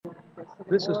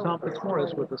This is Tom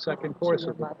Fitzmaurice with the second course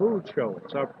of the Food Show.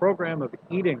 It's our program of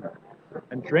eating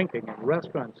and drinking and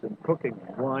restaurants and cooking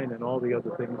and wine and all the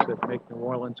other things that make New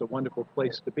Orleans a wonderful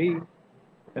place to be.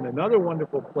 And another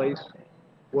wonderful place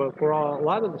for a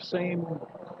lot of the same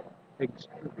ex-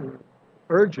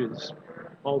 urges,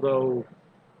 although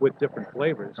with different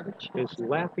flavors, is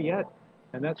Lafayette.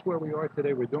 And that's where we are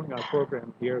today. We're doing our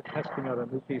program here, testing out a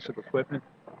new piece of equipment,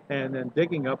 and then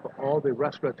digging up all the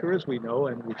restaurateurs we know.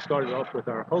 And we started off with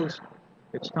our host.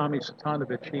 It's Tommy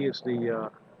Satanovich. He is the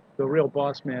real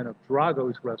boss man of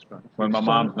Drago's Restaurant. When my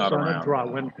mom's not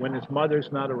around. When his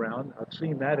mother's not around. I've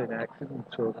seen that in action.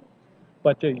 So,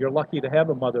 but you're lucky to have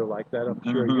a mother like that. I'm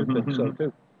sure you think so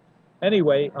too.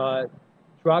 Anyway,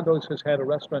 Drago's has had a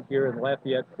restaurant here in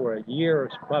Lafayette for a year, or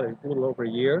probably a little over a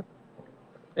year,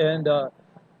 and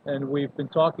we've been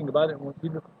talking about it. And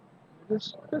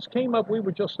this came up. We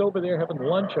were just over there having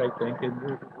lunch, I think,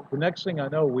 and the next thing I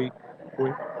know, we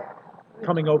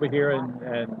coming over here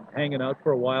and hanging out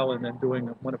for a while, and then doing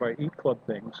one of our Eat Club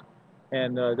things,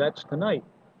 and that's tonight.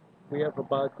 We have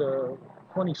about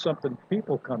 20-something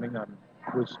people coming. I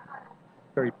was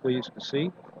very pleased to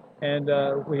see, and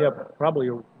we have probably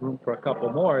room for a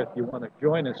couple more if you want to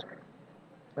join us.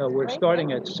 We're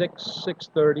starting at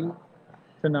 6:30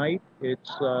 tonight.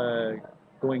 It's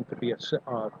going to be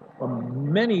a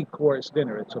many-course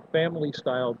dinner. It's a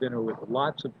family-style dinner with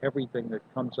lots of everything that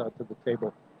comes out to the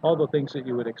table, all the things that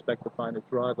you would expect to find at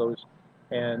Drago's,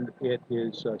 and it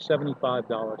is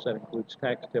 $75. That includes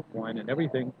tax, tip, wine, and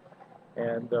everything.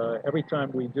 And every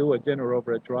time we do a dinner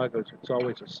over at Drago's, it's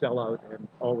always a sellout and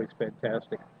always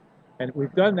fantastic. And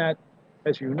we've done that,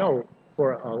 as you know,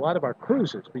 for a lot of our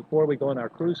cruises. Before we go on our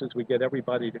cruises, we get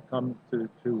everybody to come to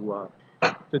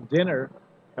dinner.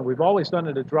 And we've always done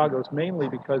it at Drago's, mainly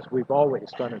because we've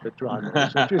always done it at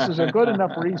Drago's, which is a good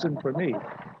enough reason for me.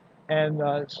 And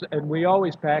we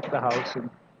always pack the house.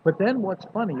 But then what's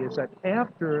funny is that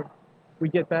after we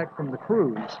get back from the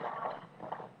cruise,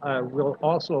 we'll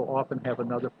also often have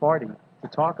another party to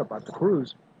talk about the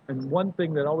cruise. And one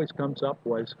thing that always comes up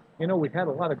was, we had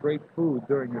a lot of great food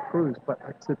during the cruise,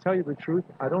 but to tell you the truth,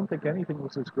 I don't think anything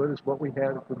was as good as what we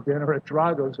had at the dinner at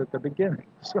Drago's at the beginning.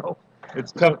 So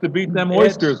it's tough to beat them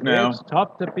oysters now. It's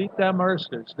tough to beat them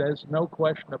oysters. There's no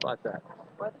question about that.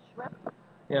 Or the shrimp.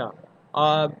 Yeah.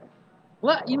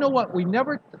 You know what? We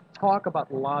never talk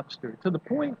about lobster to the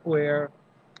point where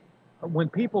when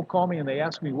people call me and they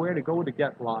ask me where to go to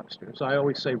get lobsters, I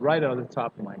always say right out of the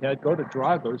top of my head, go to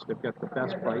Drago's. They've got the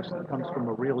best price. It comes from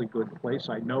a really good place.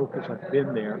 I know because I've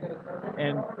been there,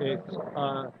 and it's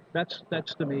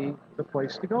that's to me the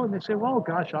place to go. And they say, well,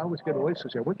 gosh, I always get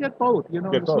oysters here. Well, get both.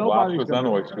 Get both lobsters and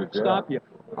oysters. Stop you.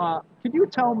 Can you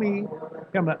tell me?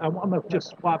 I'm gonna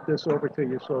just swap this over to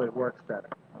you so it works better.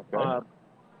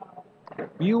 Okay.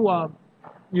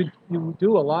 You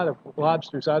do a lot of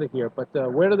lobsters out of here, but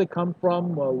where do they come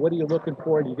from? What are you looking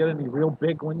for? Do you get any real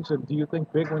big ones? And do you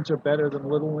think big ones are better than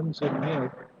little ones?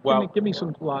 And give me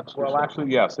some lobsters. Well,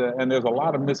 actually, yes. And there's a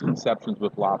lot of misconceptions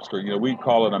with lobster. We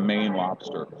call it a Maine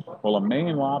lobster. Well,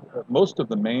 most of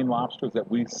the Maine lobsters that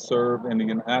we serve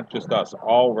not just us,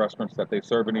 all restaurants that they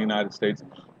serve in the United States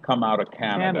come out of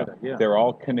Canada. Yeah. They're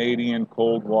all Canadian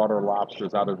cold water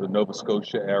lobsters out of the Nova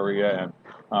Scotia area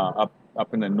and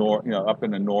up in the north,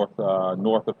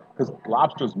 north of, because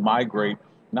lobsters migrate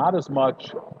not as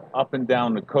much up and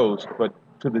down the coast, but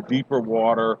to the deeper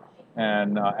water.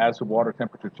 And as the water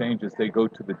temperature changes, they go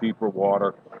to the deeper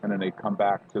water, and then they come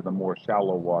back to the more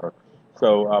shallow water.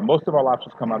 So most of our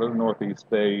lobsters come out of the Northeast.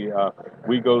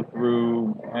 We go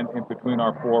through, and in between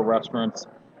our 4 restaurants,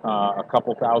 a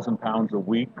couple thousand pounds a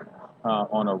week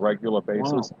on a regular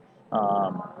basis.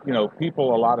 Wow.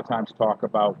 People a lot of times talk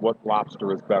about what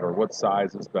lobster is better, what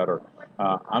size is better.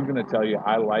 I'm going to tell you,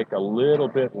 I like a little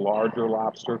bit larger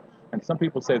lobster. And some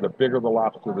people say the bigger the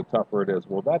lobster, the tougher it is.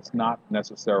 Well, that's not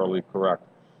necessarily correct.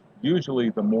 Usually,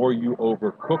 the more you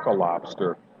overcook a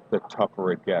lobster, the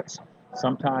tougher it gets.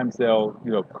 Sometimes they'll,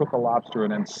 cook a lobster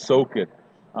and then soak it,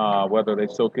 whether they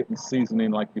soak it in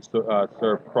seasoning like you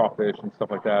serve crawfish and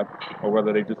stuff like that, or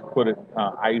whether they just put it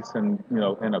ice and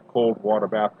in a cold water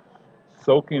bath.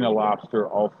 Soaking a lobster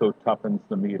also toughens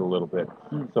the meat a little bit.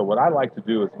 So what I like to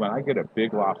do is when I get a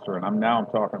big lobster, and I'm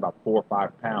talking about 4 or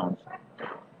 5 pounds.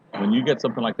 When you get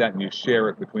something like that and you share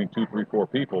it between 2, 3, 4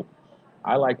 people,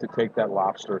 I like to take that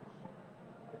lobster,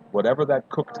 whatever that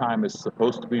cook time is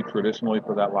supposed to be traditionally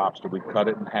for that lobster, we cut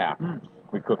it in half.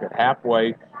 We cook it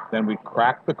halfway, then we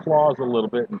crack the claws a little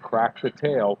bit and crack the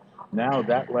tail. Now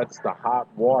that lets the hot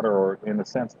water, or in a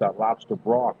sense that lobster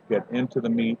broth, get into the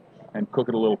meat and cook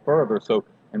it a little further. So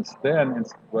And then,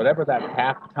 whatever that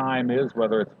half time is,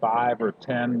 whether it's 5 or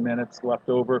 10 minutes left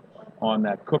over on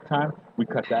that cook time, we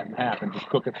cut that in half and just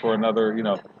cook it for another,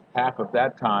 half of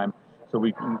that time. So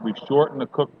we shorten the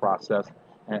cook process,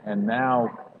 and now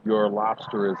your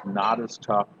lobster is not as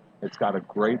tough. It's got a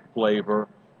great flavor.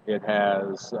 It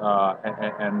has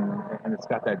and it's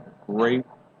got that great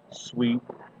sweet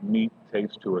meat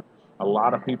taste to it. A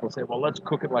lot of people say, well, let's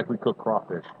cook it like we cook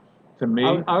crawfish. To me,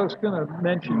 I was going to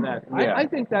mention that. Yeah. I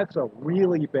think that's a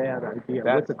really bad idea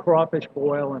That's- with the crawfish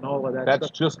boil and all of that that's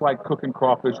stuff. just like cooking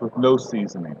crawfish with no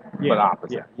seasoning, Yeah, but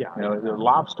opposite. yeah. The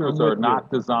lobsters I'm are with not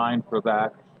designed for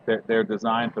that. They're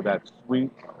designed for that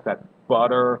sweet, that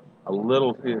butter, a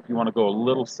little, if you want to go a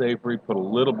little savory, put a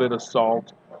little bit of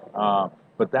salt.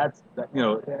 But and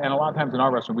a lot of times in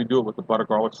our restaurant, we do it with the butter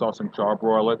garlic sauce and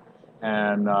charbroil it.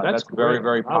 And That's that's very, great.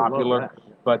 very I love popular. that.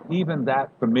 But even that,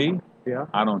 for me, Yeah.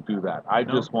 I don't do that. I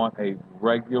No? just want a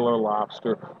regular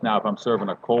lobster. Now, if I'm serving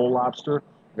a cold lobster,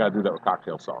 you got to do that with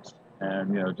cocktail sauce,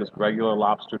 and just regular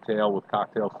lobster tail with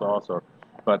cocktail sauce.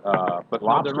 But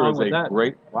lobster wrong is with a that.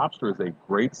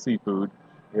 great seafood.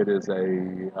 It is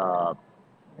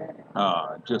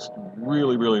just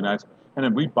really, really nice. And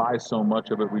then we buy so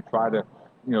much of it, we try to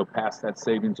pass that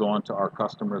savings on to our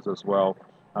customers as well.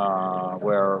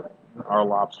 Where our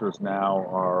lobsters now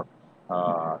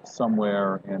are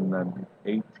somewhere in the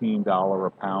 $18 a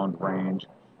pound range.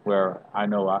 Where I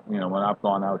know, when I've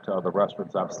gone out to other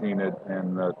restaurants, I've seen it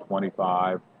in the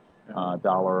 $25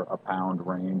 a pound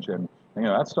range, and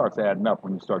that starts adding up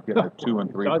when you start getting a 2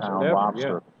 and 3 does, pound yeah.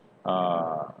 lobster.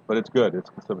 But it's good.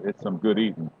 It's some good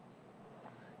eating.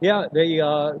 Yeah,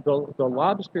 the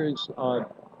lobsters.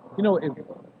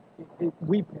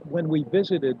 When we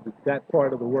visited that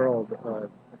part of the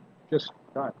world just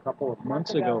a couple of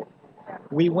months ago,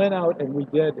 we went out and we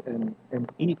did an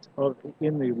eat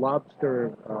in the lobster.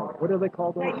 What do they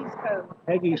call them? Peggy's Cove.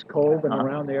 Peggy's Cove and Uh-huh.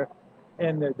 around there.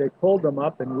 And they pulled them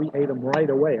up and we ate them right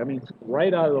away. I mean,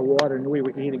 right out of the water, and we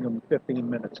were eating them 15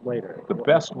 minutes later. The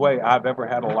best way I've ever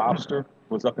had a lobster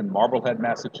was up in Marblehead,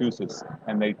 Massachusetts,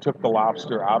 and they took the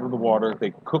lobster out of the water.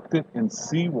 They cooked it in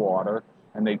seawater,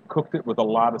 and they cooked it with a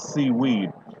lot of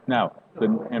seaweed. Now, the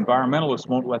environmentalists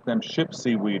won't let them ship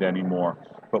seaweed anymore,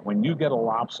 but when you get a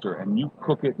lobster and you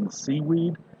cook it in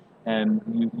seaweed, and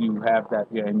you have that,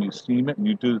 yeah, and you steam it, and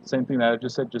you do the same thing that I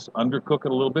just said, just undercook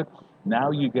it a little bit.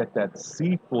 Now you get that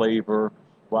sea flavor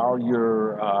while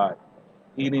you're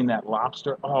eating that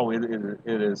lobster. Oh, it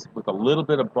is with a little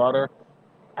bit of butter.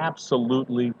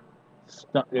 Absolutely,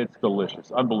 it's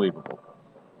delicious, unbelievable.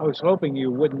 I was hoping you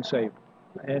wouldn't say,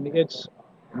 and it's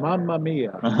Mamma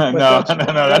Mia. No,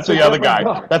 But no, that's a the other different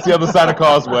guy. That's the other side of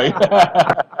Causeway.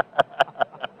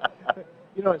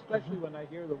 Especially when I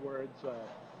hear the words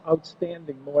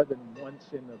outstanding more than once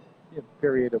in a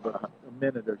period of a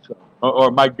minute or so.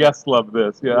 or my guests love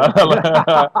this. Yeah, I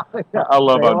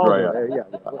love They all do. Andrea. Yeah.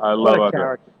 I What love a Andrea.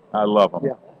 character. I love him.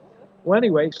 Yeah. Well,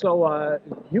 anyway, so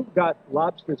you've got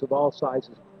lobsters of all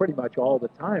sizes pretty much all the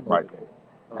time Right. over there.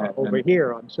 And- Over and-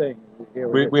 here, I'm saying. Here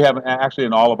it We is. have actually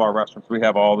in all of our restaurants we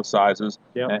have all the sizes.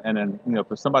 Yeah. And then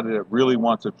for somebody that really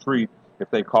wants a treat, if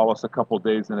they call us a couple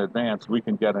days in advance, we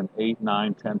can get an 8,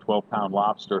 9, 10, 12 pound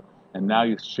lobster, and now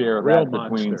you share Real that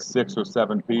between monster. 6 or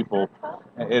 7 people.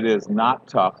 It is not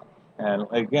tough. And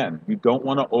again, you don't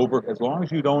want to as long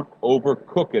as you don't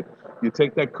overcook it. You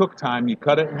take that cook time, you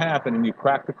cut it in half, and then you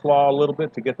crack the claw a little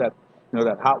bit to get that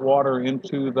that hot water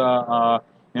into the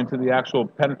actual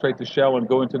penetrate the shell and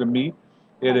go into the meat.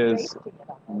 It is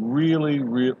really,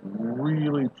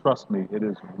 really, trust me, it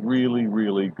is really,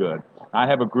 really good. I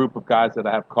have a group of guys that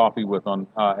I have coffee with on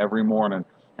every morning,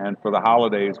 and for the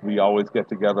holidays, we always get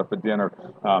together for dinner.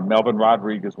 Melvin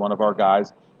Rodriguez, one of our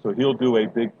guys, so he'll do a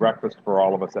big breakfast for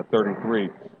all of us at 33,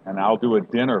 and I'll do a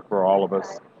dinner for all of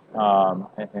us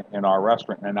in our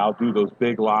restaurant, and I'll do those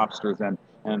big lobsters,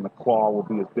 and the claw will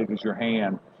be as big as your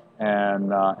hand,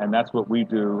 and that's what we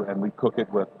do, and we cook it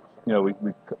with. We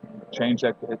change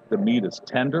that. The meat is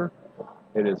tender.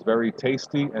 It is very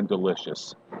tasty and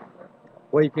delicious.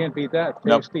 Well, you can't beat that.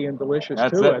 Nope. Tasty and delicious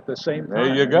That's too it. at the same time. There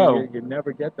you I mean, go. you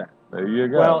never get that. There you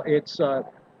go. Well, it's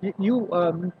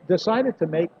you decided to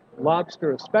make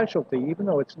lobster a specialty, even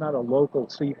though it's not a local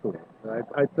seafood.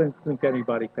 I don't think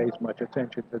anybody pays much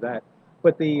attention to that.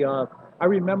 But I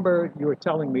remember you were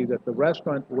telling me that the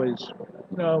restaurant was,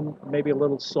 maybe a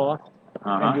little soft,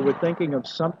 and you were thinking of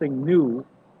something new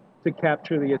to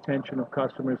capture the attention of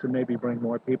customers and maybe bring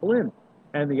more people in.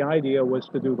 And the idea was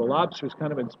to do the lobsters,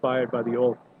 kind of inspired by the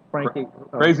old Frankie,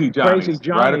 Crazy Johnny's, Crazy right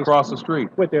Johnny's across the street.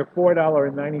 with their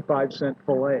 $4.95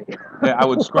 fillet. Yeah, I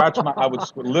would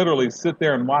literally sit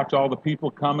there and watch all the people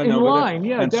coming In over line,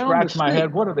 there yeah, and down scratch the my street.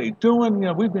 head. What are they doing?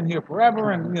 We've been here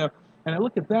forever, and and I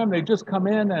look at them. They just come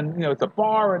in, and it's a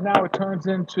bar, and now it turns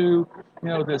into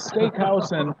this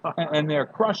steakhouse, and they're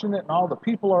crushing it, and all the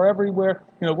people are everywhere.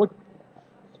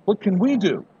 What can we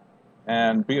do?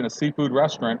 And being a seafood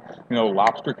restaurant,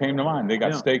 lobster came to mind. They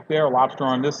got Yeah. steak there, lobster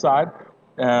on this side,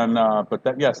 and but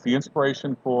that yes, the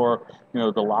inspiration for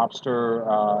the lobster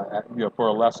for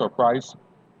a lesser price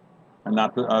and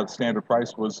not the standard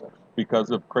price was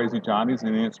because of Crazy Johnny's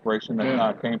and the inspiration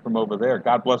that came from over there.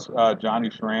 God bless Johnny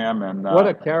Schramm, and What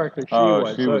a character she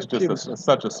was. she was just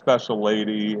such a special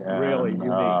lady, and really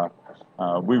unique.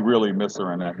 we really miss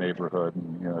her in that neighborhood,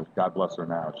 and God bless her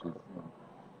now. She's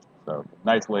so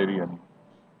nice lady, and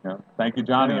thank you,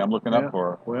 Johnny. I'm looking up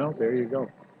for her. Well, there you go.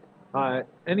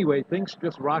 Anyway, things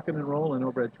just rocking and rolling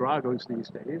over at Drago's these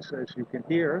days, as you can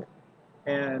hear.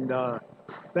 And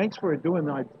thanks for doing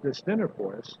this dinner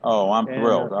for us. Oh, I'm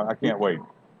thrilled. I can't wait.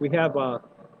 We have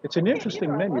it's an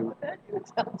interesting menu. It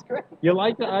sounds great. You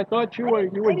like it? I thought you were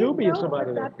dubious about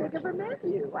it. That big of a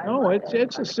menu. No,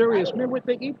 it's a serious menu.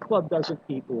 The Eat Club doesn't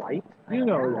eat light. You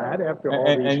know that after all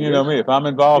these years. And you know me, if I'm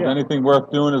involved, anything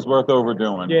worth doing is worth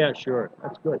overdoing. Yeah, sure.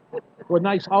 That's good. Well,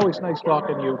 always nice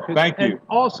talking to you. Thank you. And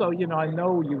also, I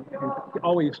know you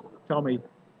always tell me,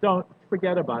 don't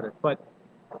forget about it. But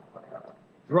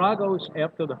Drago's,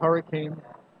 after the hurricane,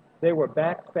 they were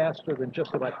back faster than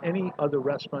just about any other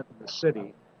restaurant in the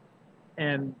city.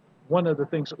 And one of the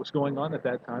things that was going on at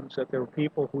that time is that there were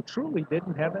people who truly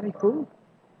didn't have any food.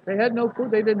 They had no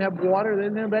food. They didn't have water. They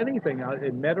didn't have anything out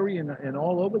in Metairie and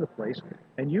all over the place.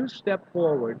 And you stepped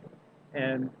forward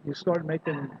and you started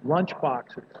making lunch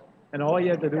boxes. And all you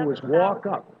had to do was walk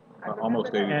up.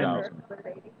 Almost 80,000.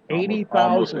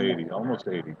 80,000 Almost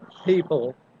 80.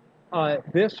 people.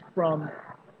 This from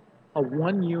a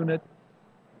one-unit,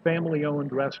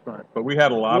 family-owned restaurant. But we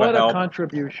had a lot of help. What a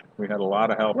contribution. We had a lot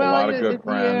of help, Well, a lot of good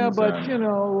friends. Yeah, but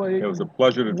it was a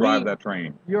pleasure to drive that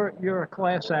train. You're a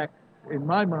class act in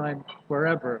my mind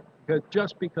forever,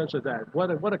 just because of that.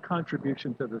 What a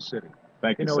contribution to the city.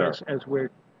 Thank you, sir.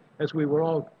 As we were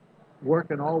all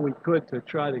working all we could to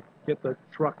try to get the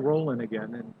truck rolling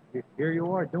again, and here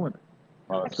you are doing it.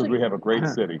 Well, it's because we have a great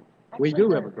city. We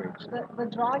do have a great city. The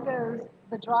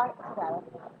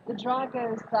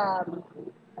Drago's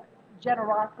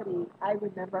generosity, I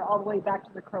remember all the way back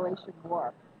to the Croatian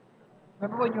War.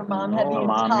 Remember when your mom had the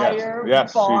entire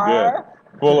yes, bar?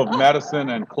 She did. Full of medicine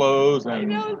and clothes and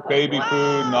baby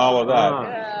food and all of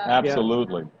that.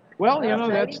 Absolutely. Well,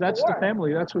 that's the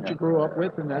family. That's what you grew up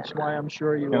with, and that's why I'm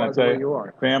sure you are the way you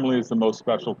are. Family is the most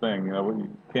special thing. You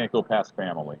can't go past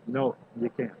family. No, you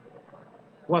can't.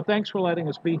 Well, thanks for letting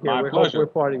us be here. My we pleasure. Hope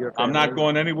we're part of your family. I'm not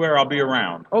going anywhere. I'll be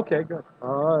around. Okay, good.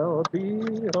 I'll be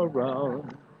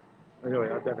around. Anyway,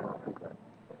 I better not do that.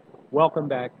 Welcome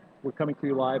back. We're coming to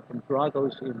you live from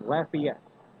Drago's in Lafayette.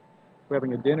 We're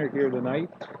having a dinner here tonight,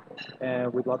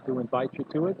 and we'd love to invite you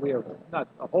to it. We have not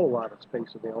a whole lot of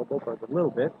space available, but a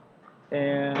little bit.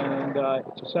 And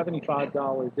it's a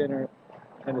 $75 dinner,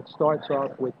 and it starts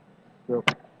off with the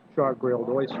char-grilled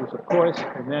oysters, of course,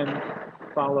 and then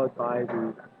followed by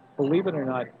believe it or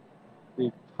not,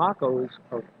 the tacos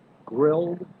of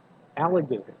grilled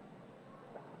alligator.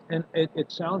 And it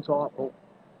sounds awful,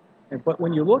 but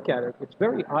when you look at it, it's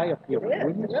very eye-appealing.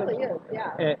 It really is,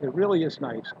 yeah. It really is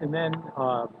nice. And then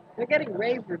they're getting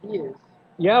rave reviews.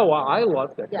 Yeah, well, I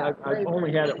loved it. Yeah, I've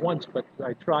only had it once, but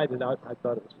I tried it out. I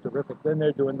thought it was terrific. Then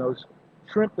they're doing those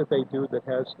shrimp that they do that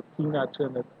has the peanuts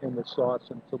in the sauce,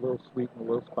 and it's a little sweet and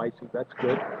a little spicy. That's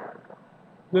good.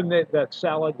 Then that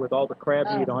salad with all the crab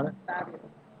meat on it. Fabulous.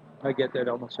 I get that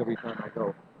almost every time I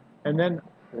go. And then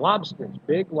lobsters,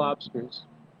 big lobsters,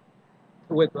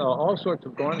 with all sorts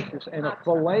of garnishes, and a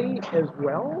fillet as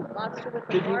well. Lobster with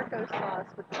the Marco sauce.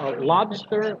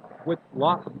 Lobster with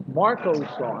Marco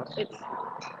sauce.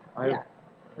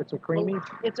 It's a creamy.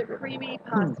 It's a creamy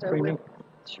pasta creamy. with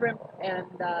shrimp and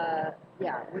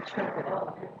with shrimp in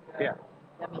it. Yeah.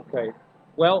 Yummy. Okay.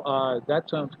 Well, that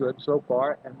sounds good so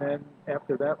far. And then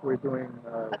after that, we're doing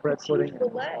bread pudding.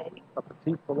 A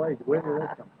petite filet. Where did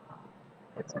that come?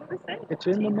 It's in the same. It's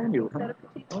in the menu. Huh?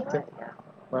 Okay.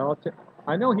 Well,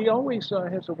 I know he always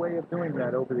has a way of doing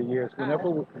that over the years. Whenever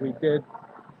we did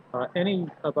any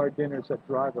of our dinners at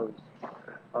Drago's,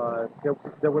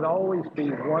 there would always be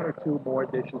one or two more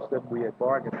dishes than we had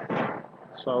bargained.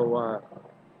 So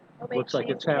looks like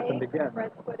it's happened again.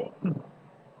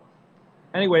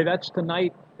 Anyway, that's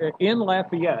tonight in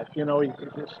Lafayette.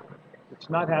 It's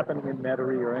not happening in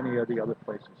Metairie or any of the other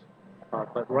places.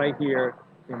 but right here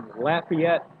in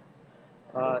Lafayette,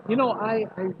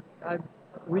 I'm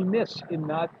remiss in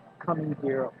not coming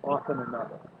here often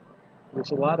enough.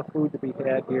 There's a lot of food to be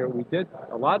had here. We did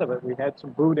a lot of it. We had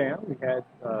some boudin.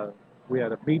 We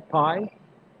had a meat pie.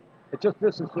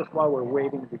 This is just while we're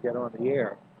waiting to get on the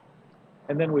air.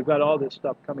 And then we've got all this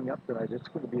stuff coming up tonight. It's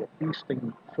going to be a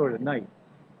feasting sort of night.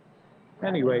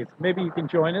 Anyway, maybe you can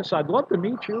join us. I'd love to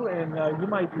meet you, and you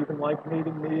might even like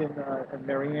meeting me and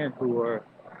Marianne, who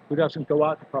doesn't go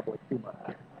out in public too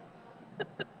much.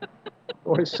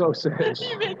 Or so says.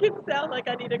 You make it sound like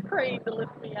I need a crane to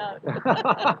lift me out.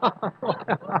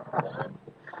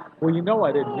 Well,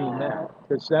 I didn't mean that,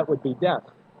 because that would be death.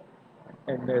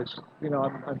 And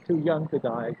I'm too young to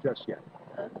die just yet.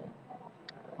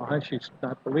 She's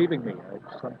not believing me.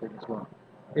 Something's wrong.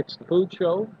 It's the Food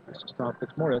Show. This is Tom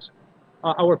Fitzmaurice.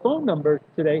 Our phone number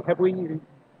today,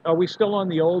 are we still on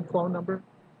the old phone number?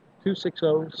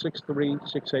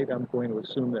 260-6368. I'm going to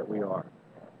assume that we are.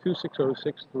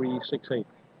 260-6368.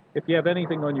 If you have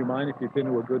anything on your mind, if you've been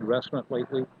to a good restaurant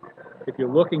lately, if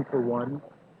you're looking for one,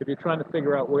 if you're trying to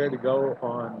figure out where to go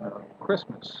on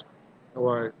Christmas,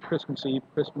 or Christmas Eve,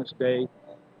 Christmas Day,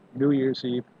 New Year's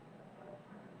Eve,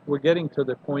 we're getting to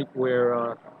the point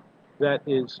where that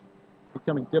is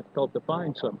becoming difficult to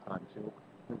find sometimes,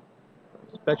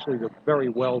 especially the very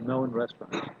well-known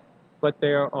restaurants. But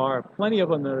there are plenty of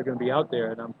them that are going to be out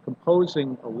there, and I'm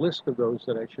composing a list of those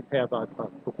that I should have out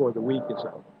before the week is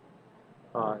out.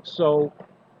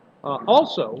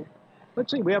 Also,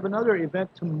 let's see, we have another event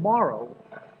tomorrow.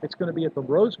 It's going to be at the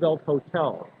Roosevelt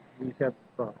Hotel. We have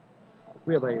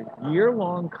a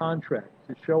year-long contract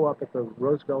to show up at the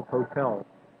Roosevelt Hotel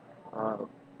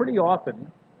pretty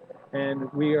often,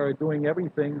 and we are doing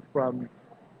everything from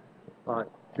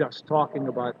just talking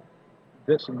about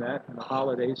this and that and the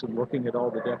holidays and looking at all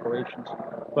the decorations,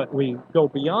 but we go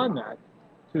beyond that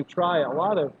to try a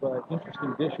lot of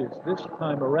interesting dishes. This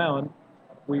time around,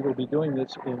 we will be doing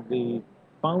this in the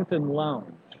Fountain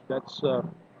Lounge. That's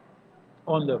on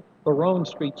the Baronne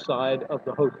Street side of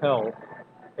the hotel,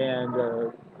 and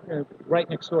right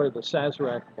next door to the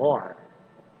Sazerac Bar.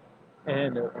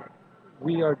 And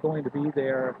we are going to be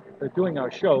there doing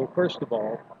our show, first of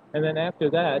all, and then after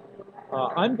that,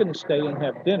 I'm going to stay and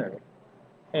have dinner.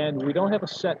 And we don't have a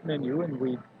set menu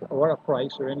or a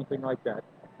price or anything like that.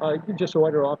 You can just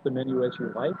order off the menu as you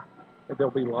like.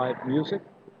 There'll be live music.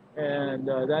 And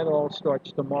that all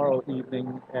starts tomorrow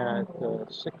evening at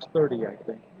 6:30, I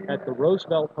think, at the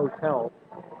Roosevelt Hotel.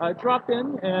 Drop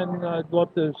in, and I'd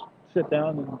love to sit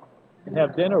down and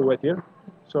have dinner with you.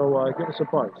 So give us a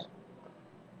buzz.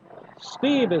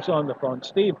 Steve is on the phone.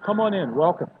 Steve, come on in.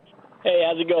 Welcome. Hey,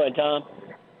 how's it going, Tom?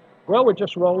 Well, we're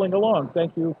just rolling along.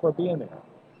 Thank you for being there.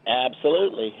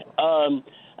 Absolutely.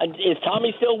 Is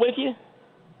Tommy still with you?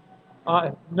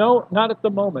 No, not at the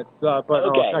moment, but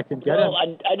okay. I can get him.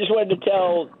 I just wanted to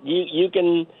tell you, you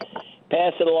can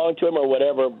pass it along to him or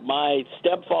whatever. My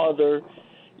stepfather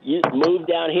moved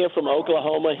down here from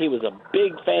Oklahoma. He was a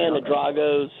big fan of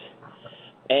Drago's.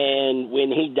 And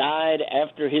when he died,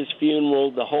 after his funeral,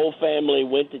 the whole family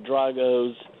went to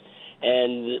Drago's,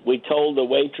 and we told the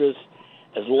waitress,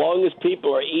 as long as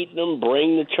people are eating them,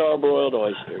 bring the charbroiled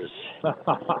oysters.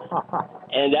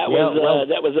 And that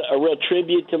was a real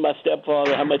tribute to my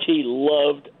stepfather, how much he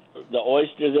loved the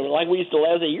oysters. And like we used to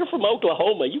laugh, say, you're from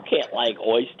Oklahoma, you can't like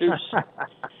oysters.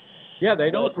 Yeah,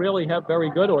 they don't really have very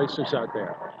good oysters out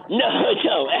there.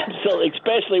 No, absolutely.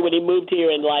 Especially when he moved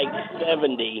here in like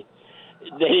 70.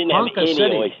 They didn't Ponca have any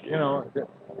City, oysters.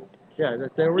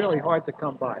 They're really hard to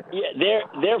come by. Yeah,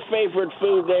 their favorite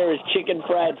food there is chicken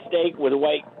fried steak with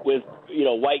white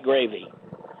gravy.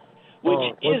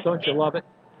 Don't you love it?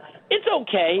 It's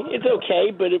okay,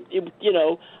 but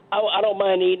I don't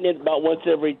mind eating it about once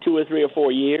every 2 or 3 or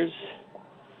 4 years.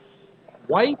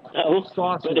 White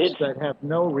sauces that have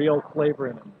no real flavor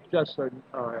in them just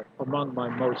are among my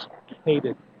most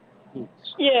hated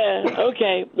eats. Yeah,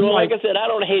 okay. Well, like I said, I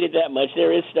don't hate it that much.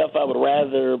 There is stuff I would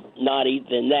rather not eat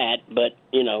than that, but,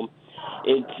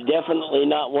 it's definitely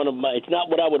not it's not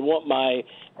what I would want my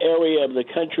area of the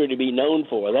country to be known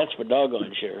for. That's for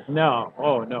doggone sure. No,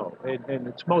 and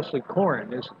it's mostly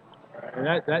corn, and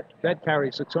that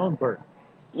carries its own burden.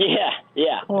 Yeah.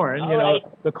 Corn, right.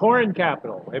 The corn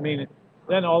capital. I mean,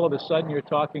 then all of a sudden you're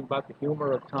talking about the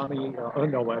humor of Tommy. No,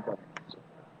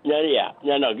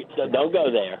 so don't go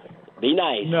there. Be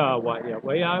nice. No,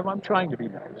 I'm trying to be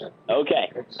nice. Okay.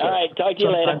 All right. Talk to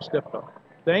you later. Sometimes difficult.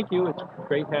 Thank you. It's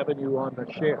great having you on the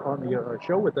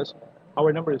show with us.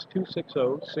 Our number is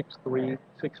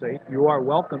 260-6368. You are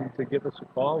welcome to give us a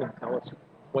call and tell us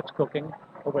what's cooking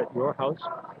over at your house.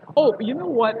 Oh, you know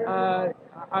what?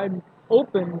 I'm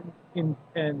open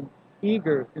and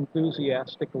eager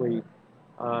enthusiastically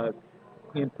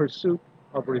in pursuit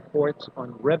of reports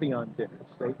on Réveillon dinners.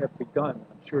 They have begun,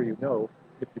 I'm sure you know,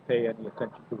 if you pay any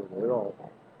attention to it at all.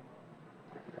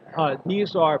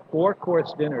 These are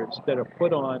four-course dinners that are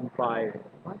put on by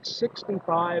like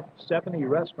 65, 70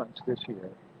 restaurants this year,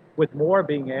 with more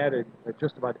being added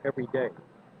just about every day.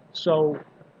 So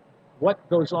what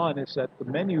goes on is that the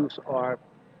menus are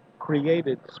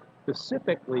created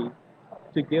specifically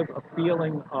to give a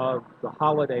feeling of the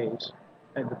holidays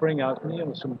and to bring out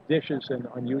some dishes and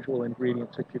unusual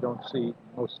ingredients that you don't see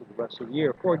most of the rest of the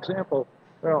year. For example,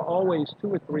 there are always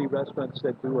 2 or 3 restaurants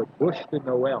that do a bûche de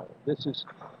Noël. This is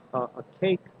a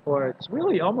cake, or it's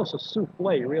really almost a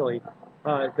souffle, really,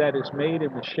 that is made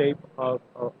in the shape of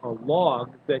a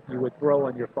log that you would throw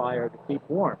on your fire to keep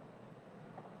warm.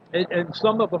 And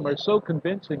some of them are so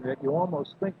convincing that you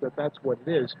almost think that that's what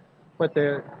it is, but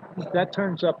that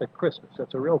turns up at Christmas.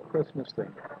 That's a real Christmas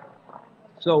thing.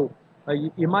 So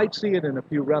you might see it in a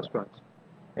few restaurants,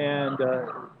 and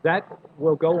that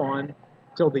will go on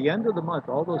till the end of the month.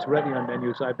 All those Réveillon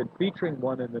menus, I've been featuring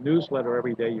one in the newsletter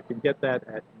every day. You can get that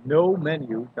at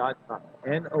nomenu.com,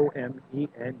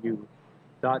 Nomenu.com.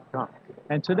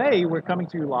 And today we're coming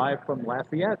to you live from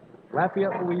Lafayette,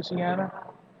 Louisiana.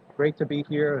 Great to be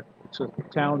here. It's a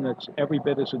town that's every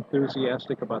bit as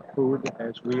enthusiastic about food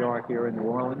as we are here in New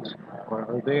Orleans,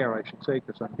 or there, I should say,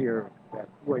 because I'm here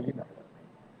where you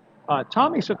know.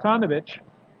 Tommy Satanovich,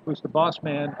 who's the boss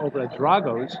man over at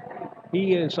Drago's,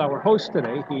 he is our host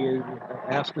today. He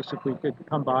asked us if we could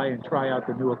come by and try out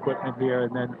the new equipment here,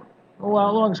 and then, well,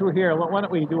 as long as we're here, why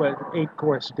don't we do an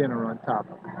 8-course dinner on top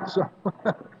of it? So,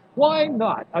 why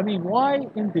not? I mean, why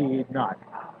indeed not?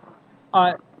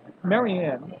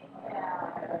 Marianne,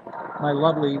 my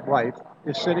lovely wife,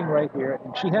 is sitting right here,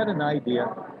 and she had an idea.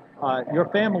 Your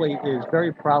family is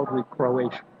very proudly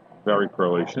Croatian. Very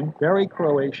Croatian. Very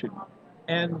Croatian.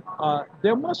 And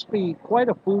there must be quite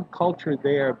a food culture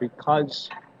there because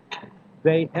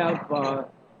they have,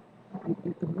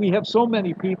 we have so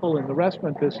many people in the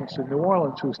restaurant business in New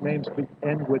Orleans whose names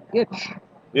end with itch.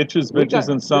 Itches, bitches,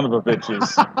 and son of a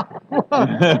bitches.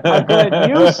 I'm glad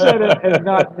you said it and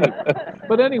not me.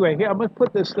 But anyway, here, I'm going to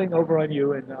put this thing over on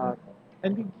you.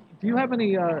 And do you have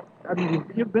any, I mean,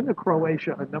 you've been to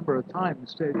Croatia a number of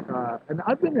times, and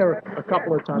I've been there a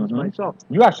couple of times myself.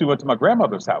 You actually went to my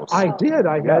grandmother's house. I did.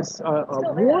 I had a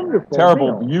wonderful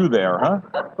Terrible meal. view there, huh?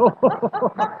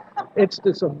 It's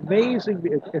this amazing,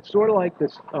 it's sort of like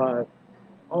this,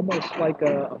 almost like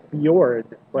a fjord,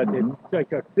 but it's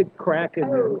like a big crack in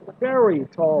a very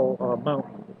tall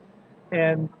mountain.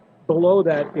 And below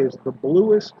that is the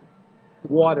bluest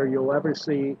water you'll ever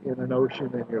see in an ocean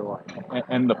in your life.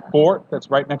 And the fort that's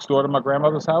right next door to my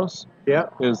grandmother's house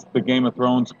is the Game of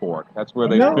Thrones fort. That's where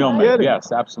they film it.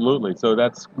 Yes, absolutely. So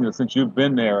that's, since you've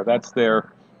been there, that's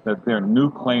their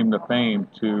new claim to fame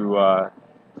to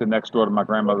next door to my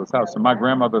grandmother's house. So my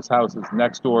grandmother's house is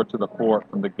next door to the fort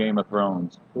from the Game of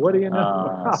Thrones. What do you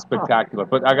know? Spectacular.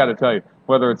 But I got to tell you,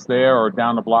 whether it's there or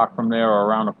down the block from there or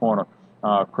around the corner,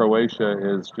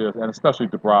 Croatia is just, and especially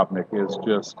Dubrovnik, is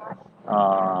just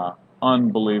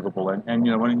unbelievable.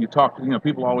 And when you talk,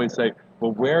 people always say,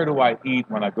 well, where do I eat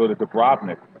when I go to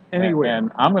Dubrovnik? Anywhere.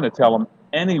 And I'm going to tell them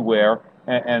anywhere,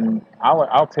 and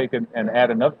I'll take it and add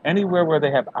another, anywhere where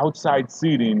they have outside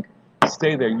seating,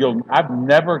 stay there. I've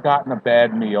never gotten a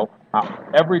bad meal.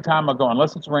 Every time I go,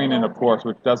 unless it's raining, of course,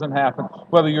 which doesn't happen,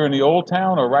 whether you're in the old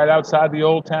town or right outside the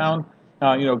old town,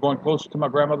 going closer to my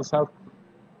grandmother's house,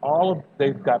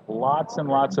 they've got lots and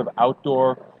lots of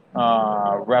outdoor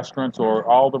restaurants, or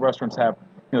all the restaurants have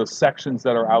sections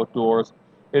that are outdoors.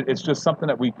 It's just something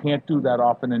that we can't do that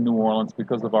often in New Orleans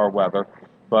because of our weather.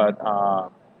 But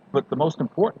the most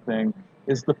important thing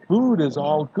is the food is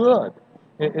all good.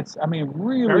 It's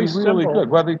really good.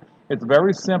 Whether it's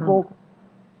very simple,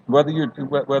 whether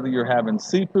you're having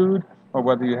seafood or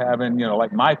whether you're having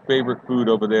like my favorite food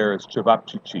over there is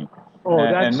cevapcici. Oh,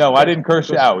 and no, I didn't curse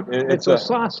you out. It's a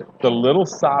sausage. The little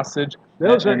sausage.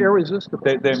 Those are irresistible.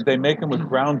 They make them with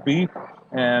ground beef,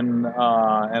 and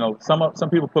some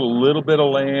people put a little bit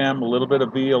of lamb, a little bit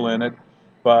of veal in it.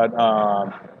 But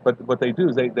what they do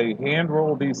is they hand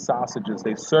roll these sausages.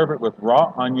 They serve it with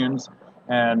raw onions,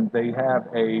 and they have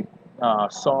a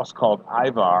sauce called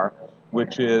Ivar,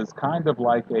 which is kind of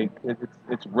like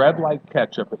it's red like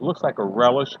ketchup. It looks like a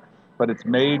relish, but it's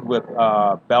made with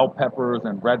bell peppers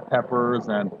and red peppers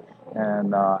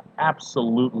and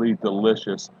absolutely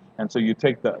delicious. And so you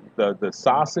take the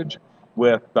sausage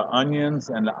with the onions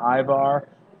and the Ivar.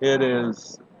 It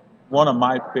is one of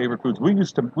my favorite foods.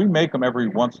 We make them every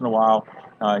once in a while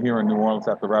here in New Orleans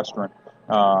at the restaurant.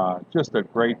 Just a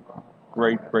great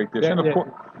dish. And of They're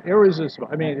course, irresistible.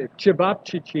 I mean,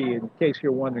 cevapcici, in case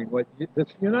you're wondering,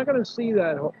 you're not going to see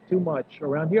that too much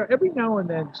around here. Every now and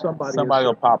then somebody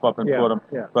will pop up and yeah, put them.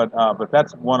 yeah. But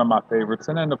that's one of my favorites.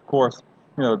 And then of course,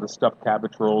 the stuffed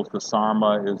cabbage rolls, the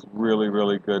sarma is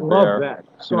really good Love there.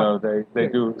 that. They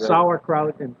do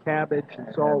sauerkraut and cabbage.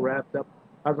 It's all wrapped up.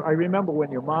 I remember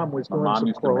when your mom was doing mom some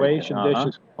used to make it, Croatian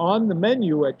dishes on the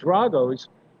menu at Drago's.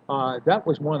 That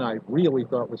was one I really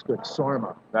thought was good,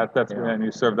 sarma. And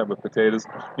you serve that with potatoes.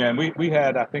 Yeah, and we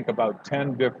had I think about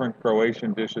 10 different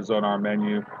Croatian dishes on our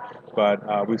menu,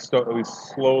 but we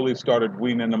slowly started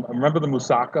weaning them. Remember the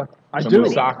moussaka? I The do.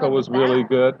 moussaka was really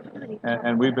good,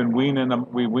 and we've been weaning them.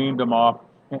 We weaned them off,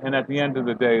 and at the end of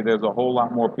the day, there's a whole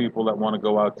lot more people that want to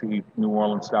go out to eat New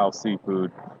Orleans style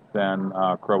seafood than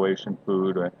Croatian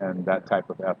food and that type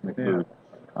of ethnic food.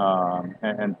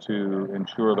 And to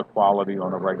ensure the quality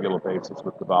on a regular basis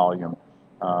with the volume,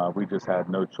 we just had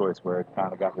no choice where it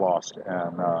kind of got lost.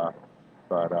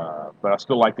 But I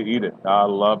still like to eat it. I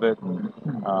love it. And,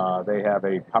 they have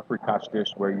a paprikash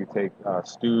dish where you take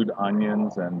stewed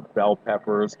onions and bell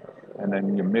peppers, and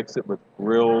then you mix it with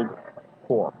grilled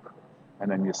pork, and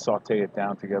then you saute it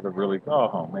down together. Really,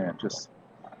 oh man, just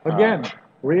Again,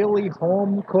 really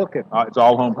home cooking. it's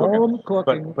all home cooking. Home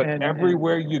cooking. But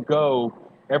everywhere you go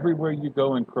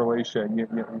in Croatia,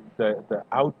 the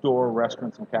outdoor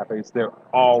restaurants and cafes, they're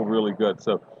all really good.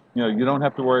 So you don't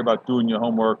have to worry about doing your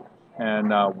homework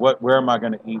and where am I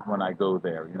going to eat when I go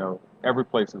there. Every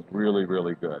place is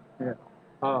really good. Yeah.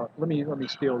 Let me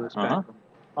steal this back.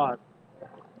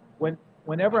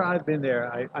 Whenever I've been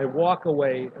there, I walk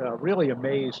away really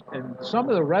amazed. And some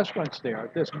of the restaurants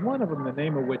there's one of them, the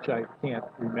name of which I can't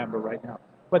remember right now,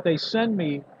 but they send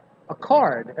me a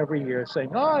card every year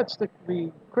saying, "Oh, it's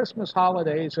the Christmas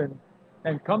holidays,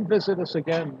 and come visit us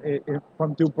again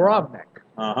from Dubrovnik."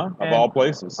 Of all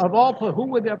places. Who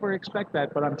would ever expect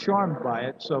that? But I'm charmed by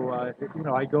it. So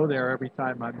I go there every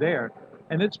time I'm there,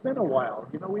 and it's been a while.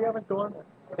 We haven't gone.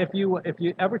 If you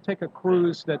ever take a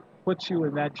cruise that puts you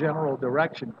in that general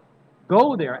direction,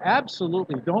 go there.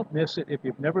 Absolutely, don't miss it. If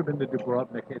you've never been to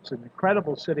Dubrovnik, it's an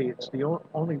incredible city. It's the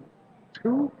only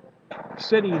two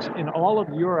cities in all of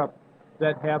Europe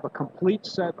that have a complete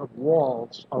set of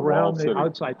walls around the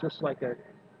outside, just like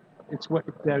it's what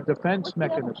their defense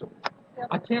mechanism.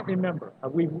 I can't remember.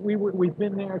 We've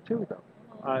been there too,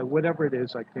 though. Whatever it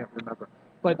is, I can't remember.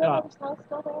 But house still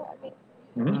there?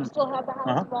 I mean, you still have the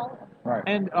house wall? Right.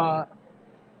 And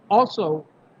also,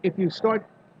 if you start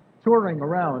touring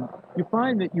around, you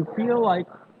find that you feel like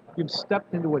you've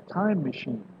stepped into a time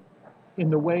machine in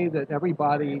the way that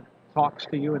everybody talks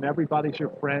to you and everybody's your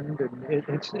friend, and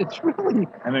it's really.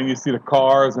 And then you see the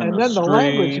cars and then the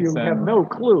language, you and... have no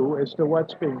clue as to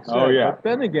what's being said. Oh yeah. But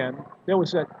then again, there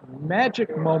was that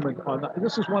magic moment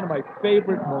this is one of my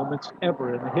favorite moments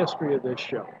ever in the history of this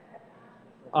show.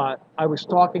 I was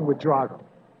talking with Drago,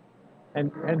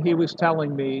 and he was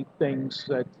telling me things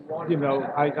that I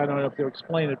don't know if to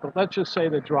explain it, but let's just say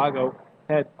that Drago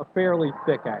had a fairly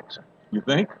thick accent. You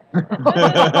think?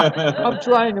 I'm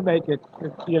trying to make it,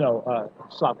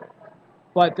 subtle.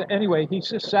 But anyway, he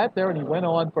just sat there and he went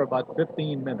on for about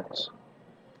 15 minutes.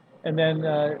 And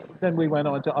then we went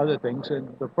on to other things. And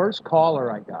the first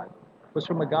caller I got was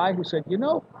from a guy who said,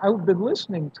 I've been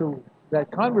listening to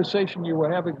that conversation you were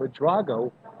having with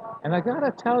Drago, and I got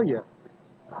to tell you,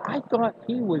 I thought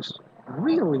he was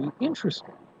really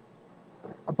interesting.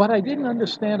 But I didn't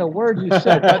understand a word he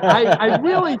said. But I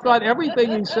really thought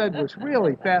everything he said was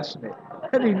really fascinating.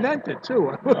 And he meant it,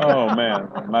 too. Oh, man.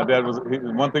 My dad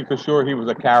one thing for sure, he was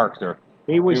a character.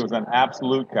 He was an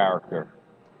absolute character.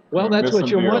 Well, that's what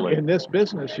you want in this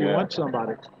business. You want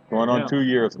somebody. Going on 2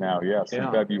 years now, yes,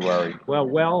 in February. Well,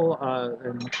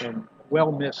 and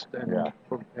well missed, and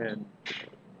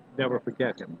never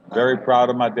forget him. Very proud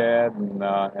of my dad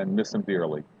and miss him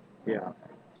dearly. Yeah.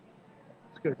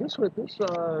 Good. This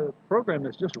program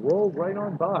has just rolled right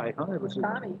on by, huh? It was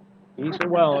Tommy.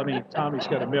 Tommy's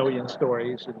got a million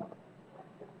stories,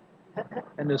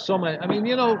 and there's so many. I mean,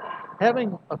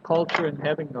 having a culture and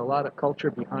having a lot of culture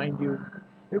behind you,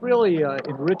 it really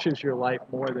enriches your life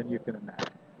more than you can imagine.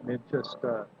 And it just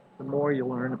the more you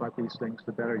learn about these things,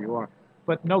 the better you are.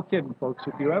 But no kidding, folks.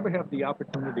 If you ever have the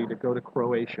opportunity to go to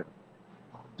Croatia,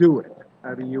 do it.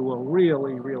 I mean, you will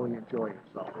really, really enjoy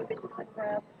yourself.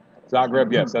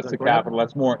 Zagreb, yes, that's the capital.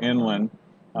 That's more inland.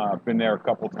 Been there a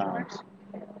couple times.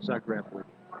 Zagreb, we're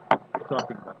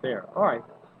talking about there. All right,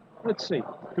 let's see.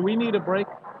 Do we need a break?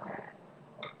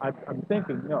 I'm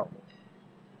thinking no.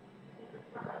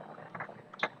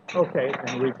 Okay,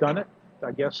 and we've done it?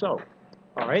 I guess so.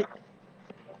 All right.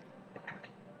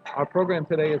 Our program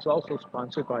today is also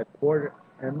sponsored by Porter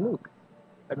and Luke.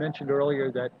 I mentioned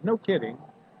earlier that, no kidding,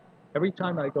 every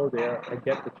time I go there, I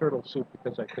get the turtle soup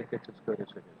because I think it's as good as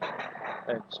it is.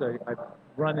 And so I've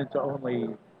run into only,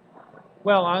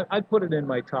 well, I'd put it in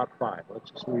my top 5.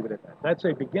 Let's just leave it at that. That's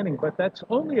a beginning, but that's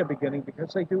only a beginning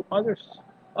because they do other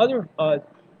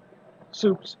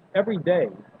soups every day.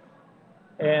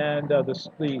 And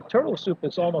the turtle soup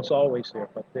is almost always there,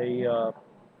 but they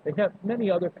have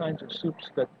many other kinds of soups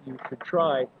that you could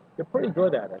try. They're pretty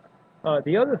good at it.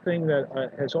 The other thing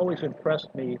that has always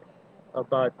impressed me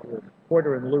about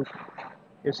Porter and Luke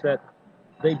is that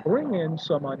they bring in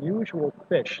some unusual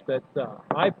fish that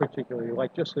I particularly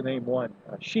like. Just to name one,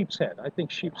 sheep's head. I think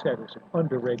sheep's head is an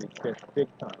underrated fish, big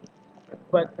time.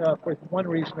 But for one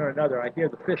reason or another, I hear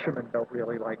the fishermen don't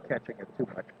really like catching it too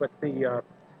much. But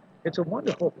it's a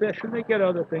wonderful fish, and they get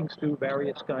other things too,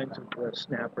 various kinds of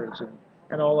snappers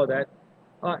and all of that.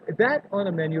 That on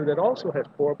a menu that also has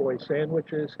poor boy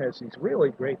sandwiches, has these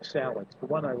really great salads. The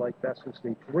one I like best is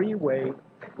the 3-way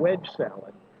wedge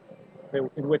salad,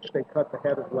 in which they cut the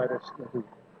head of lettuce into,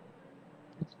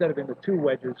 instead of into 2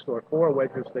 wedges or 4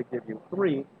 wedges, they give you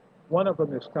 3. One of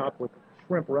them is topped with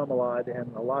shrimp remoulade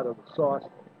and a lot of the sauce.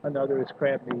 Another is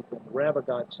crab meat and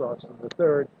ravigot sauce, and the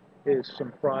third is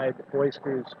some fried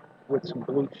oysters with some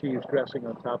blue cheese dressing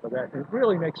on top of that. And it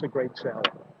really makes a great salad.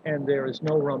 And there is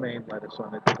no romaine lettuce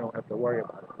on it. You don't have to worry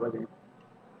about it, whether you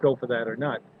go for that or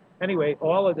not. Anyway,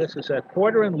 all of this is at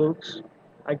Porter and Luke's.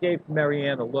 I gave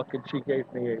Marianne a look, and she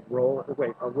gave me a roll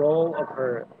of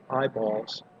her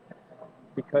eyeballs,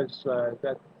 because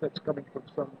that's coming from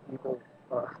some evil.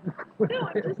 No,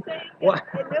 I'm just saying, What?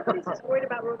 and nobody's as worried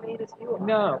about romaine as you are.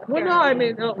 No, well, no. I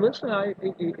mean, no, listen.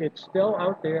 It's still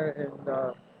out there,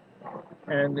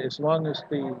 and as long as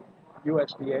the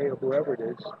USDA or whoever it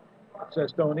is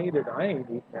says don't eat it, I ain't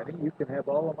eating any. You can have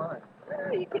all of mine.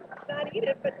 No, you can not eat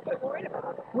it, but quit worrying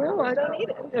about it. Well, I Don't eat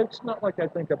it. It's not like I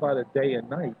think about it day and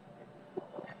night.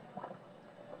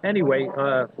 Anyway,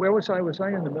 where was I? Was I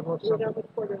in the middle of We're something? done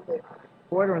with Porter and Luke.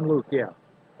 Porter and Luke, yeah.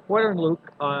 Porter and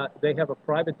Luke, they have a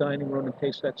private dining room in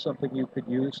case that's something you could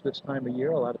use this time of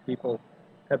year. A lot of people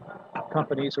have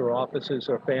companies or offices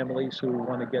or families who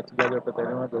want to get together, but they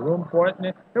don't have the room for it.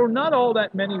 And there are not all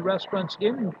that many restaurants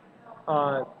in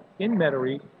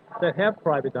Metairie that have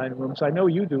private dining rooms. I know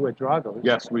you do at Drago's.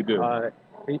 Yes, we do. Are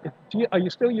you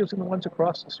still using the ones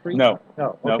across the street? No.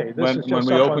 No. No. Okay. This is just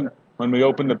When we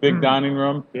opened the big dining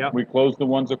room, Yeah. we closed the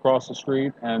ones across the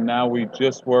street, and now we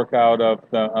just work out of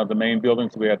the main building.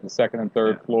 So we have the 2nd and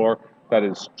 3rd floor. That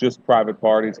is just private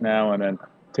parties now, and then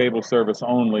table service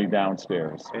only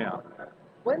downstairs. Yeah.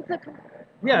 When's the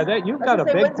Yeah. That you've I was got a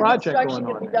gonna say, big when's the project construction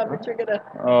going gonna on. be done? there, But you're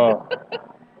gonna Oh,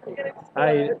 You're gonna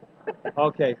explode.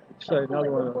 Okay. So Hopefully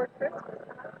another one. before Christmas.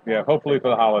 yeah. Hopefully for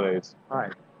the holidays. All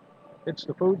right. It's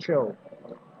the food show.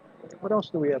 What else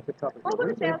do we have to cover? I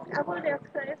wanted to ask, can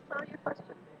I ask Molly a question?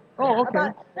 Oh, okay.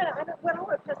 About, no, I don't, well, I don't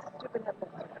want to just stupid have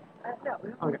no, we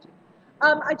don't Okay. need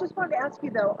to. I just wanted to ask you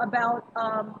though about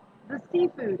the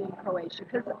seafood in Croatia,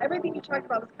 because everything you talked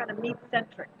about was kind of meat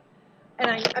centric.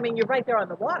 And I mean, you're right there on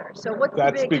the water. So what's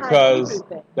That's the big high because seafood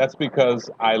thing? that's because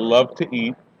I love to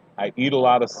eat. I eat a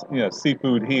lot of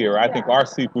seafood here. I think Yeah. our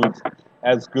seafood's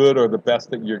as good or the best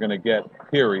that you're going to get.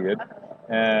 Period.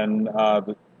 And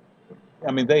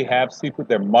I mean, they have seafood.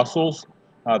 They're mussels.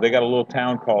 They got a little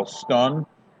town called Stun,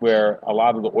 where a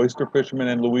lot of the oyster fishermen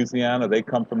in Louisiana, they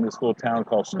come from this little town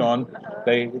called Stun.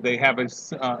 They have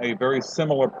a very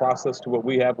similar process to what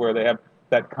we have, where they have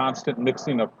that constant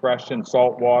mixing of fresh and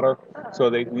salt water. So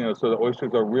so the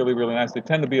oysters are really, really nice. They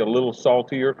tend to be a little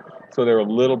saltier, so they're a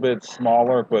little bit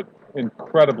smaller, but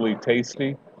incredibly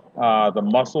tasty. The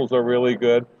mussels are really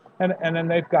good, and then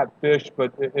they've got fish,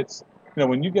 but it's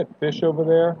when you get fish over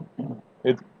there,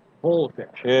 it's Whole fish.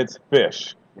 it's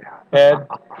fish, head,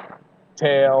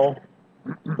 tail,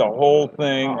 the whole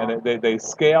thing, and they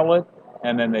scale it,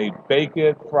 and then they bake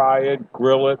it, fry it,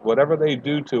 grill it, whatever they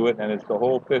do to it, and it's the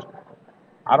whole fish.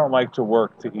 I don't like to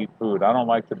work to eat food. I don't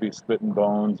like to be spitting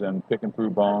bones and picking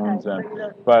through bones, Okay, so you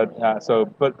don't-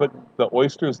 but the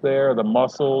oysters there, the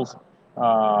mussels,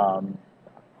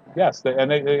 yes,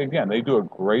 they do a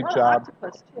great Oh, job.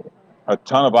 octopus too. A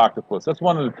ton of octopus. That's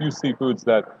one of the few seafoods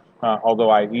that, although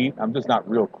I eat, I'm just not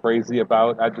real crazy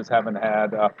about. I just haven't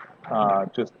had,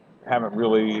 just haven't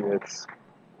really.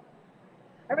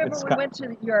 I remember It's we ki- went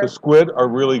to your The squid are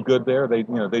really good there. They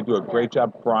do a great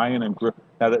job frying and grill.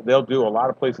 Now they'll do a lot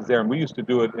of places there, and we used to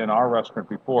do it in our restaurant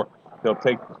before. They'll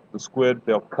take the squid,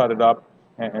 they'll cut it up,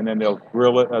 and then they'll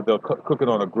grill it. They'll cook it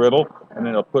on a griddle, and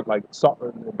then they'll put like salt.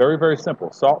 Very, very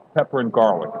simple: salt, pepper, and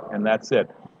garlic, and that's it.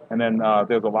 And then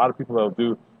there's a lot of people that'll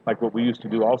do like what we used to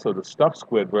do also, the stuffed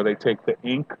squid, where they take the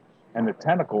ink and the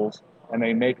tentacles and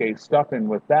they make a stuffing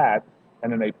with that, and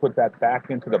then they put that back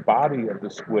into the body of the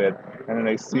squid, and then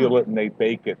they seal it and they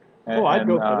bake it. And, Oh, I'd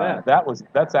go for that.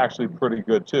 That's actually pretty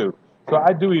good too. So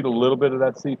I do eat a little bit of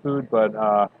that seafood, but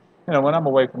you know, when I'm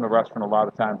away from the restaurant, a lot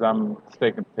of times I'm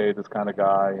steak and potatoes kind of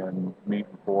guy, and meat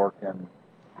and pork,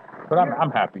 but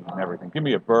I'm happy eating everything. Give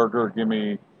me a burger, give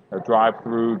me a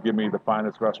drive-through, give me the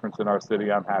finest restaurants in our city.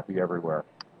 I'm happy everywhere.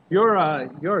 You're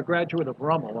a graduate of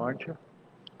Rummel, aren't you?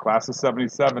 Class of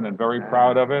 '77, and very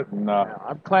proud of it. And Yeah,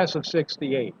 I'm class of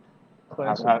 '68.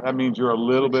 that means you're a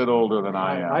little bit older than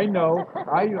I am. I know.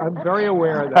 I'm very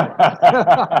aware of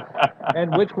that.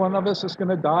 And which one of us is going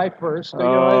to die first?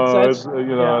 Yeah,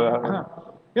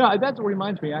 that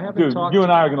reminds me. I haven't Dude, talked. you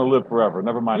and I are going to live forever.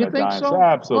 Never mind You that think dying. so?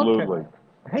 Absolutely. Okay.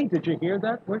 Hey, did you hear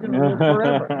that? We're going to live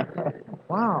forever.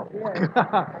 Wow.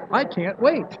 I can't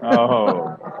wait.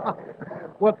 Oh.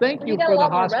 Well, thank you got for a the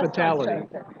lot more restaurants hospitality.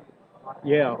 to open.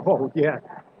 Yeah. Oh, yeah.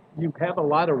 You have a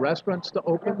lot of restaurants to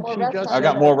open. More She restaurants. just I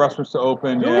got said. more restaurants to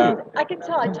open. Do Yeah. you? I can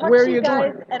tell. I talk Where to are you you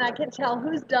guys, going? and I can tell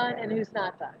who's done and who's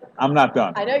not done. I'm not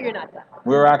done. I know you're not done.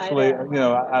 We're actually, I know. you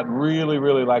know, I'd really,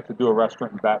 really like to do a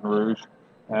restaurant in Baton Rouge,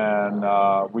 and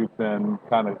we've been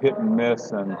kind of hit and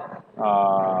miss, and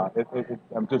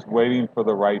I'm just waiting for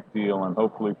the right deal, and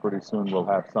hopefully pretty soon we'll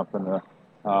have something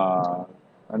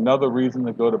another reason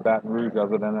to go to Baton Rouge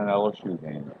other than an LSU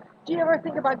game. Do you ever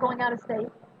think about going out of state?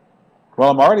 Well,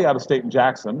 I'm already out of state in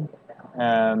Jackson,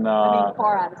 and I mean,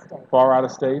 far out of state. far out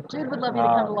of state. Jude would love you to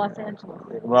come to Los Angeles.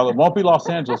 Well, it won't be Los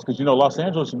Angeles because, you know, Los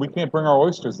Angeles, we can't bring our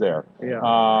oysters there.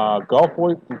 Yeah.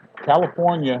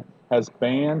 California has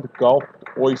banned Gulf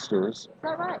oysters, Is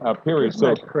that right? period. Isn't So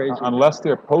that crazy? unless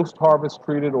they're post-harvest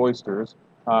treated oysters,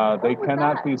 they was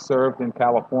cannot that? be served in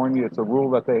California. It's a rule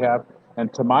that they have.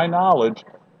 And to my knowledge,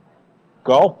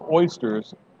 Gulf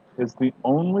oysters is the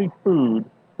only food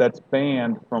that's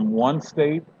banned from one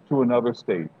state to another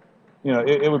state. You know,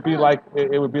 it would be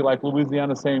like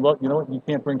Louisiana saying, look, you know what, you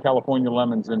can't bring California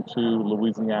lemons into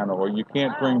Louisiana, or you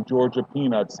can't bring Georgia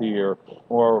peanuts here,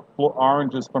 or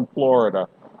oranges from Florida.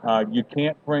 You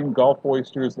can't bring Gulf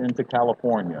oysters into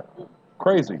California.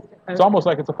 Crazy. It's almost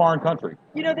like it's a foreign country.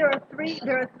 You know, there are three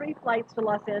flights to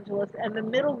Los Angeles, and the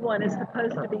middle one is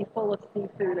supposed to be full of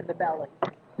seafood in the belly.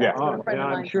 Yeah. What a friend yeah,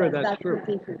 of I'm mine sure says. that's true.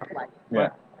 The seafood flight. Yeah.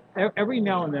 Every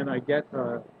now and then I get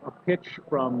a pitch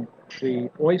from the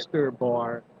oyster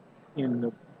bar in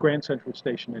the Grand Central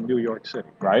Station in New York City.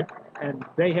 Right? And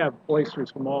they have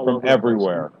oysters from all From over.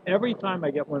 everywhere. Every time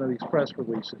I get one of these press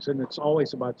releases, and it's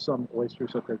always about some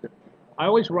oysters that they're doing, I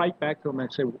always write back to them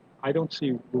and say, I don't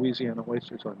see Louisiana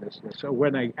oysters on this list. So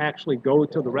when I actually go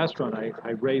to the restaurant, I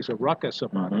raise a ruckus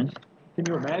about it. Can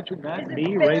you imagine that? Is it Me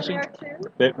thin raising. in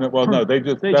there too? No, that's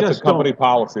just a company don't.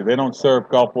 policy. They don't serve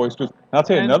Gulf oysters. And I'll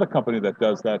tell you And- another company that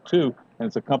does that too, and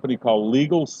it's a company called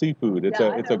Legal Seafood. It's Yeah,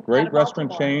 a I it's know. a great Out of restaurant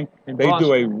Baltimore. chain. In They do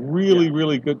Boston. a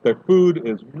really good. Their food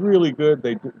is really good.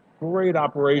 They do great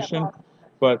operation,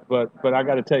 but I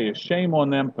got to tell you, shame on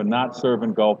them for not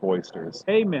serving Gulf oysters.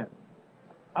 Amen.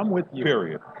 I'm with you.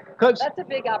 Period. Because That's a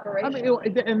big operation. I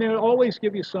mean, and they'll always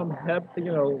give you some help,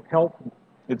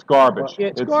 It's garbage.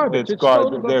 It's garbage. It's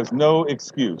garbage. total There's no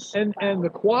excuse. and the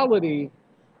quality.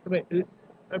 I mean,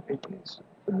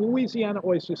 Louisiana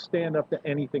oysters stand up to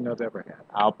anything I've ever had.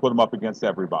 I'll put them up against But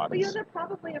everybody. you know, they're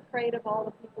probably afraid of all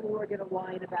the people who are going to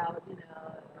whine about,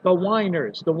 The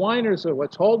whiners are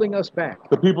what's holding us back.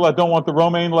 The people that don't want the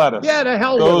romaine lettuce. Yeah, to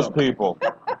hell with Those them. people.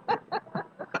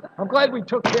 I'm glad we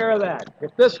took care of that.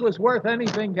 If this was worth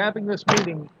anything, having this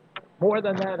meeting, more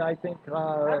than that, I think.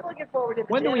 I'm looking forward to the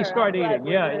When do dinner. we start I'm glad eating?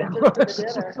 we're Yeah. doing it just for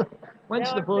the dinner. When's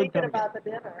Now the I'm food thinking coming? about the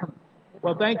dinner.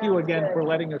 Well, thank you Sounds again good. for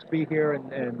letting us be here and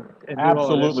do all of this.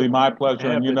 Absolutely, my pleasure.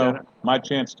 have And you the know, dinner. my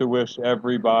chance to wish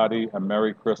everybody a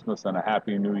Merry Christmas and a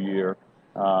Happy New Year,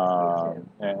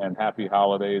 and Happy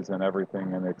Holidays and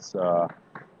everything. And it's a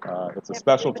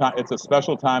special time. It's a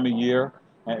special time of year.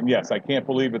 And yes, I can't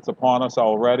believe it's upon us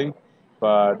already.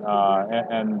 But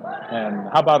and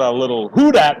how about a little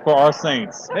who dat for our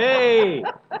Saints? Hey,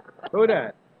 who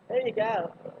dat? There you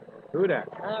go. Who dat?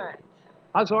 All right.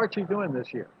 How's Archie doing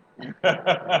this year?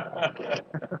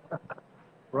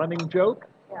 Running joke?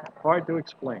 Yeah. Hard to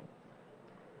explain.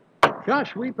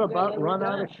 Gosh, we've about run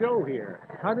out of show here.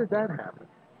 How did that happen?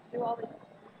 Do all the.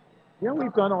 Yeah,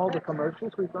 we've done all the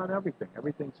commercials. We've done everything.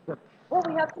 Everything's finished. Well,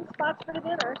 we have some spots for the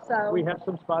dinner, so. We have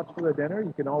some spots for the dinner.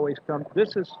 You can always come.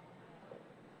 This is,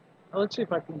 let's see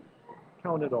if I can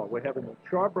count it all. We're having the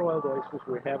charbroiled oysters.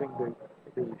 We're having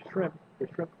the shrimp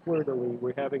fleur de lis.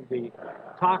 We're having the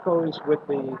tacos with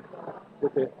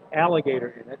the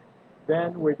alligator in it.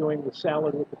 Then we're doing the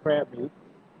salad with the crab meat.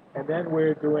 and then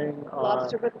we're doing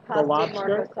Lobster with the pasta lobster.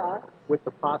 Marco sauce, with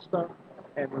the pasta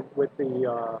and with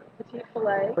the petite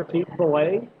filet, petite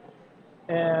filet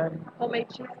and homemade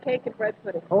cheesecake, and bread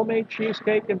pudding. homemade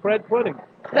cheesecake and bread pudding.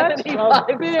 That's a big $75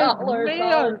 all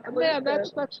man. inclusive.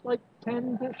 That's like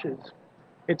 10 dishes.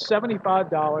 It's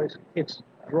 $75. It's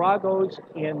Drago's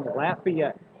in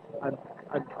Lafayette.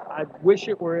 I wish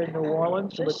it were in New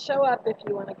Orleans, but Just show up if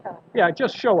you want to come. yeah,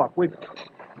 just show up.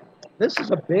 This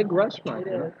is a big restaurant.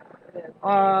 It you know? is. It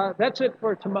is. That's it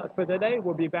for today.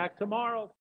 We'll be back tomorrow.